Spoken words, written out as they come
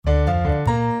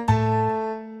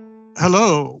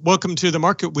Hello, welcome to the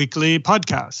Market Weekly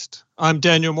podcast. I'm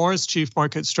Daniel Morris, Chief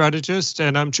Market Strategist,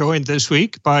 and I'm joined this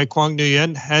week by Quang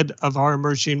Nguyen, Head of our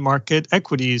Emerging Market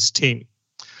Equities team.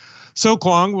 So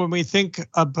Quang, when we think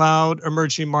about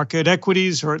emerging market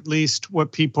equities, or at least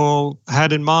what people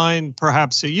had in mind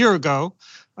perhaps a year ago,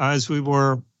 as we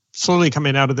were slowly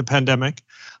coming out of the pandemic,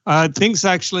 things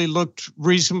actually looked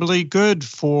reasonably good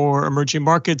for emerging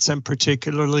markets and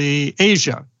particularly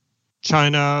Asia.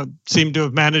 China seemed to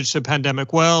have managed the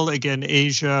pandemic well. Again,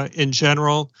 Asia in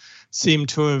general seemed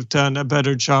to have done a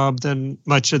better job than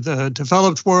much of the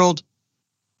developed world.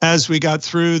 As we got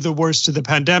through the worst of the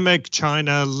pandemic,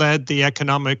 China led the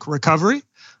economic recovery,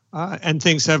 and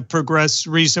things have progressed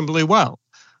reasonably well.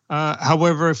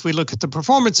 However, if we look at the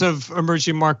performance of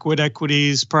emerging market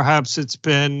equities, perhaps it's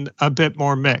been a bit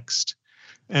more mixed.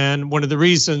 And one of the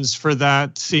reasons for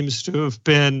that seems to have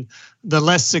been the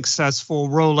less successful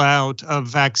rollout of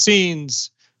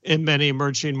vaccines in many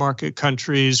emerging market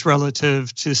countries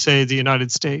relative to, say, the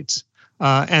United States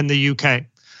and the UK.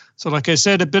 So like I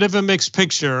said, a bit of a mixed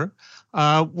picture.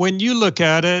 When you look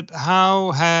at it,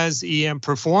 how has EM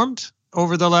performed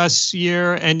over the last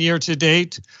year and year to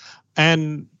date?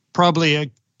 And probably a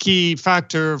key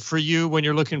factor for you when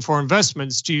you're looking for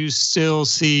investments, do you still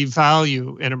see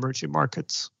value in emerging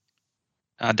markets?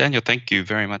 Daniel, thank you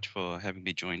very much for having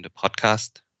me join the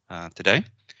podcast today.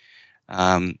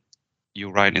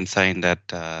 You're right in saying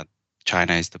that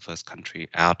China is the first country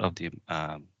out of the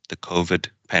COVID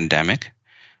pandemic.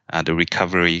 The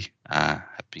recovery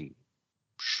have been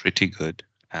pretty good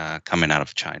coming out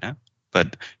of China,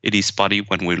 but it is spotty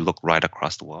when we look right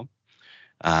across the world.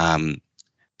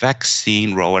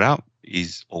 Vaccine rollout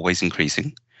is always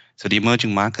increasing. So the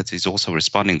emerging markets is also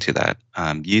responding to that.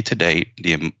 Year to date,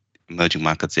 the emerging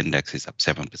markets index is up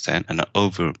 7%, and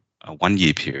over a 1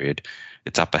 year period,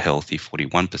 it's up a healthy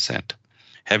 41%.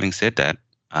 Having said that,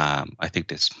 I think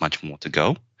there's much more to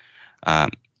go.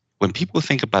 When people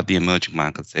think about the emerging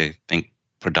markets, they think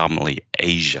predominantly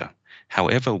Asia.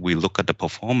 However, we look at the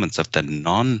performance of the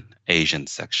non-Asian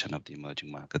section of the emerging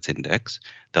markets index,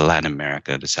 the Latin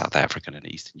America, the South African, and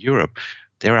Eastern Europe,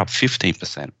 they're up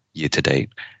 15% year to date,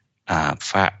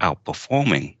 far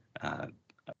outperforming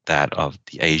that of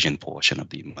the Asian portion of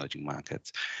the emerging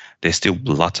markets. There's still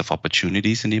lots of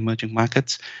opportunities in the emerging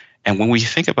markets. And when we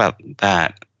think about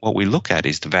that, what we look at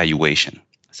is the valuation.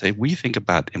 So if we think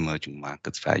about emerging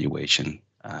markets valuation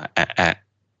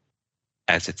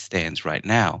as it stands right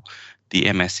now, the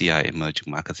MSCI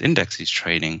Emerging Markets Index is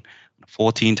trading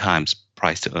 14 times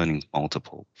price to earnings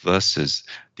multiple versus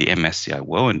the MSCI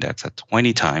World Index at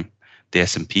 20 times, the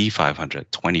S&P 500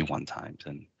 at 21 times,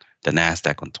 and the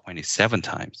NASDAQ on 27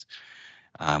 times.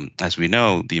 As we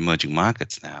know, the emerging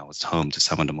markets now is home to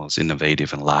some of the most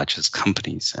innovative and largest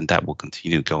companies, and that will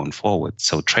continue going forward.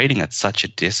 So trading at such a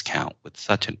discount with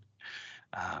such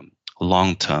a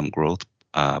long-term growth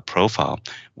profile,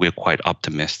 we're quite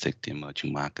optimistic the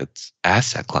emerging markets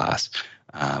asset class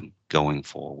going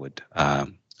forward,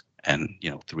 and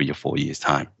 3 or 4 years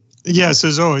time. Yes,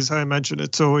 as always, I imagine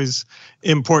it's always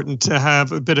important to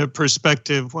have a bit of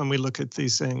perspective when we look at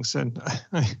these things. And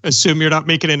I assume you're not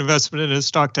making an investment in a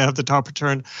stock to have the top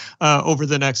return over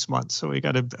the next month. So we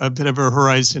got a bit of a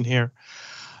horizon here.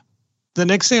 The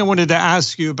next thing I wanted to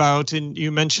ask you about, and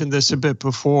you mentioned this a bit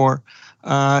before,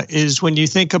 is when you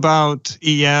think about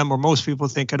EM, or most people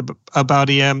think about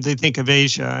EM, they think of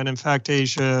Asia. And in fact,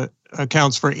 Asia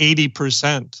accounts for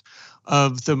 80%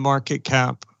 of the market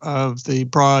cap of the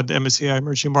broad MSCI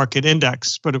Emerging Market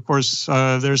Index. But of course,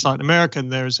 there's Latin America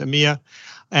and there's EMEA.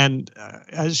 And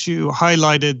as you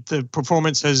highlighted, the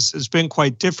performance has been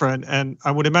quite different. And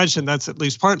I would imagine that's at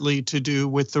least partly to do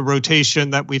with the rotation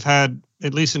that we've had,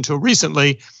 at least until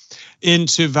recently,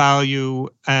 into value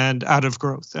and out of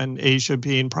growth, and Asia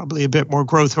being probably a bit more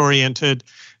growth oriented,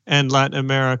 and Latin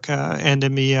America and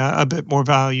EMEA a bit more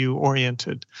value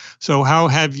oriented. So how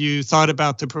have you thought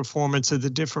about the performance of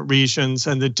the different regions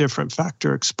and the different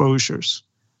factor exposures?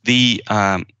 The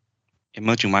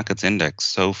emerging markets index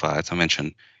so far, as I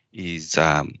mentioned, is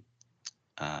done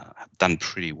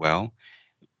pretty well.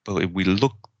 But if we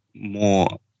look more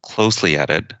closely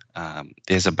at it,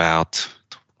 there's about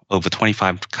over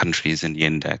 25 countries in the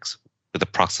index with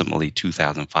approximately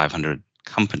 2,500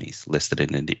 companies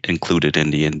included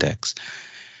in the index.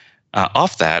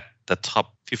 Of that, the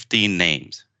top 15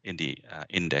 names in the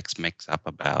index makes up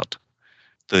about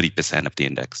 30% of the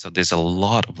index. So there's a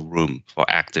lot of room for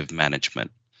active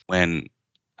management. When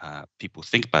people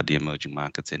think about the emerging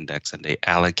markets index and they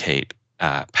allocate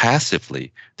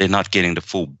passively, they're not getting the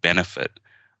full benefit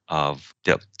of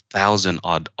the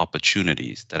 1,000-odd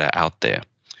opportunities that are out there.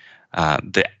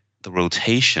 The the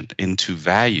rotation into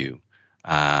value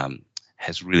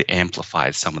has really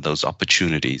amplified some of those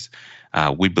opportunities.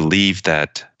 We believe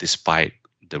that despite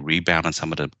the rebound in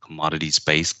some of the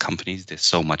commodities-based companies, there's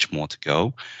so much more to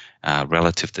go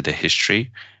relative to the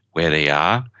history where they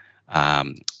are.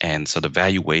 And so the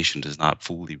valuation does not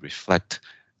fully reflect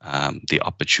the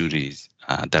opportunities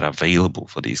that are available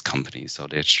for these companies. So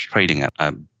they're trading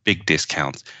at big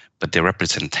discounts, but their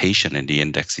representation in the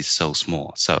index is so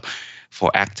small. So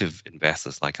for active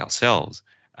investors like ourselves,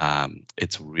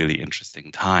 it's a really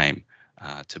interesting time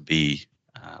to be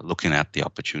looking at the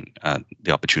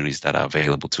opportunities that are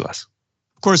available to us.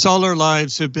 Of course, all our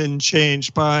lives have been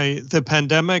changed by the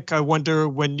pandemic. I wonder,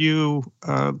 when you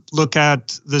look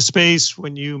at the space,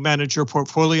 when you manage your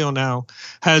portfolio now,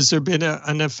 has there been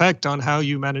an effect on how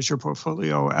you manage your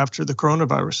portfolio after the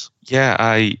coronavirus? Yeah,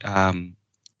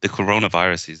 the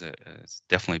coronavirus has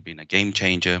definitely been a game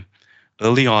changer.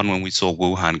 Early on, when we saw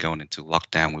Wuhan going into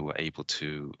lockdown, we were able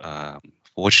to,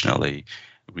 fortunately,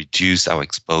 reduce our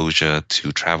exposure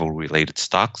to travel-related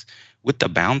stocks. With the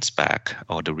bounce back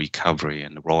or the recovery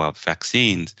and the rollout of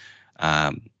vaccines,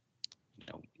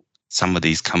 some of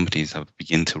these companies have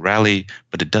begun to rally,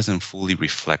 but it doesn't fully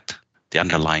reflect the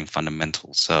underlying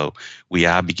fundamentals. So we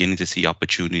are beginning to see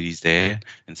opportunities there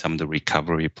in some of the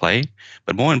recovery play.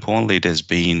 But more importantly, there's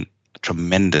been a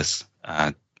tremendous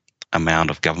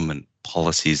amount of government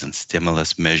policies and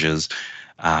stimulus measures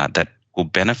that will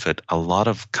benefit a lot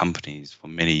of companies for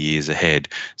many years ahead.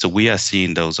 So we are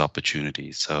seeing those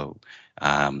opportunities. So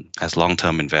as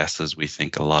long-term investors, we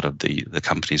think a lot of the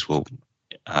companies will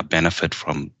benefit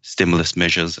from stimulus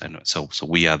measures. And so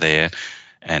we are there,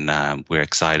 and we're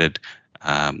excited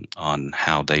on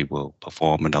how they will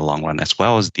perform in the long run, as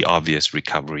well as the obvious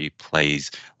recovery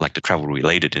plays like the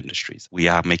travel-related industries. We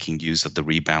are making use of the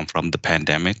rebound from the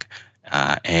pandemic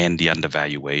and the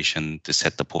undervaluation to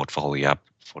set the portfolio up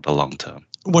for the long term.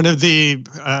 One of the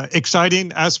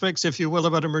exciting aspects, if you will,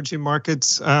 about emerging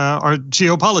markets are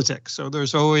geopolitics. So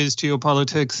there's always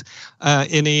geopolitics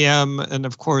in EM. And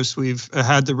of course, we've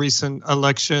had the recent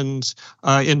elections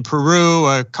in Peru,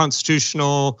 a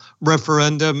constitutional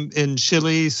referendum in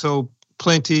Chile. So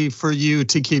plenty for you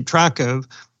to keep track of.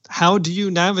 How do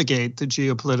you navigate the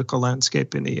geopolitical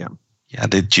landscape in EM? Yeah,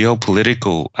 the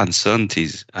geopolitical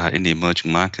uncertainties in the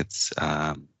emerging markets,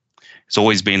 it's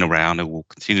always been around and will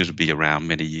continue to be around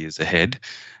many years ahead.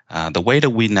 The way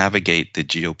that we navigate the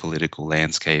geopolitical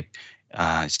landscape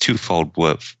is twofold.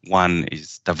 One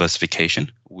is diversification.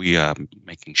 We are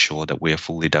making sure that we are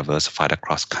fully diversified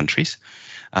across countries.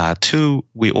 Two,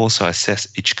 we also assess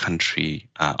each country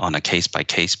on a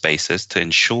case-by-case basis to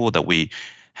ensure that we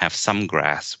have some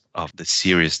grasp of the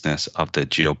seriousness of the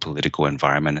geopolitical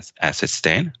environment as it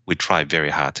stands. We try very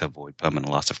hard to avoid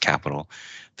permanent loss of capital,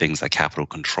 things like capital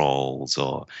controls,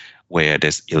 or where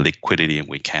there's illiquidity and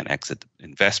we can't exit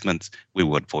investments. We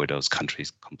will avoid those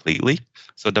countries completely.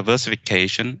 So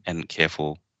diversification and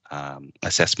careful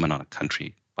assessment on a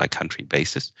country-by-country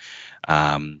basis.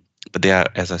 But there are,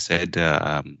 as I said,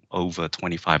 over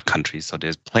 25 countries, so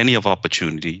there's plenty of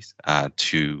opportunities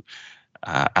to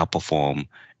outperform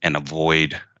and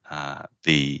avoid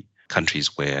the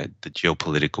countries where the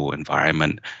geopolitical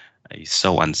environment is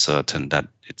so uncertain that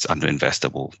it's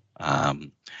underinvestable.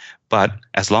 But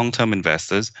as long-term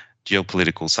investors,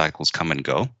 geopolitical cycles come and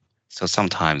go. So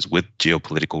sometimes with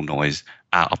geopolitical noise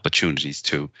are opportunities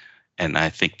too. And I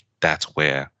think that's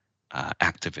where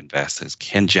active investors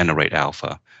can generate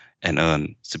alpha and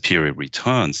earn superior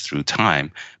returns through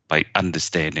time by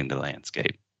understanding the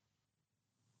landscape.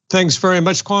 Thanks very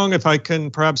much, Kwong. If I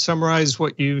can perhaps summarize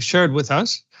what you shared with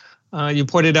us. You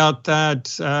pointed out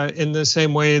that in the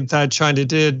same way that China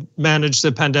did manage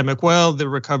the pandemic well, the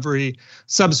recovery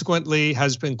subsequently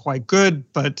has been quite good.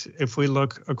 But if we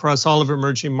look across all of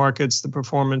emerging markets, the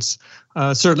performance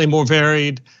certainly more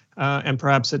varied and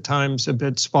perhaps at times a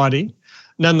bit spotty.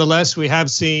 Nonetheless, we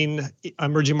have seen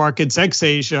emerging markets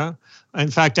ex-Asia,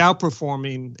 in fact,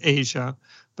 outperforming Asia.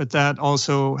 But that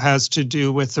also has to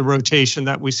do with the rotation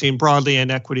that we've seen broadly in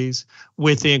equities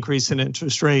with the increase in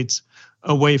interest rates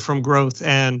away from growth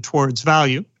and towards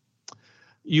value.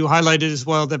 You highlighted as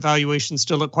well that valuations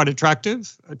still look quite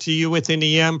attractive to you within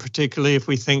EM, particularly if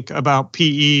we think about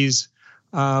PEs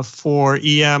for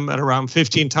EM at around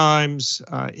 15 times,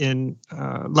 in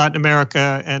Latin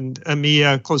America and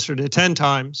EMEA closer to 10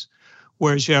 times.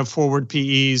 Whereas you have forward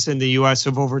PEs in the US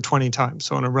of over 20 times.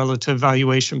 So on a relative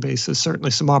valuation basis,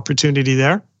 certainly some opportunity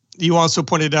there. You also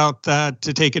pointed out that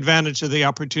to take advantage of the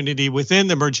opportunity within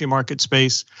the emerging market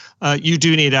space, you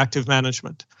do need active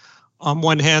management. On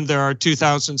one hand, there are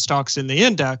 2,000 stocks in the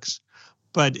index,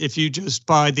 But if you just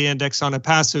buy the index on a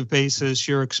passive basis,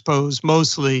 you're exposed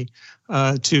mostly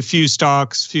to few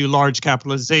stocks, few large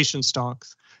capitalization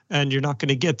stocks, and you're not going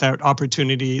to get that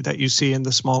opportunity that you see in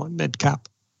the small and mid cap.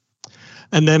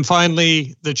 And then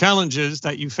finally, the challenges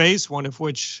that you face, one of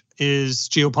which is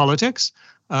geopolitics,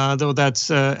 though that's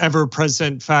an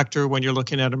ever-present factor when you're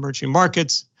looking at emerging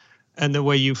markets. And the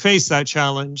way you face that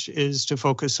challenge is to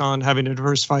focus on having a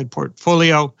diversified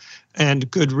portfolio and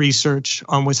good research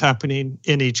on what's happening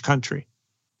in each country.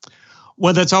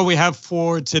 Well, that's all we have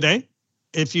for today.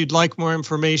 If you'd like more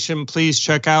information, please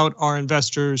check out our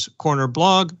Investors Corner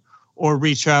blog or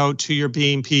reach out to your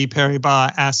BNP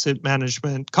Paribas Asset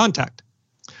Management contact.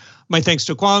 My thanks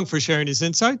to Kwong for sharing his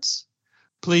insights.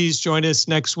 Please join us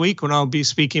next week when I'll be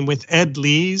speaking with Ed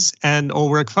Lees and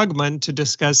Ulrich Fugman to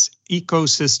discuss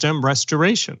ecosystem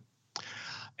restoration.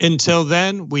 Until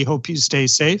then, we hope you stay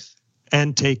safe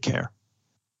and take care.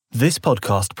 This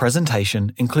podcast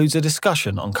presentation includes a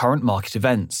discussion on current market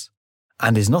events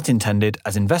and is not intended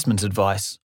as investment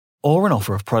advice or an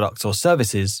offer of products or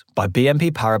services by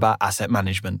BNP Paribas Asset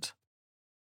Management.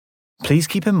 Please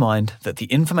keep in mind that the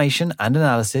information and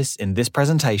analysis in this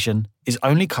presentation is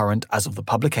only current as of the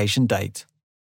publication date.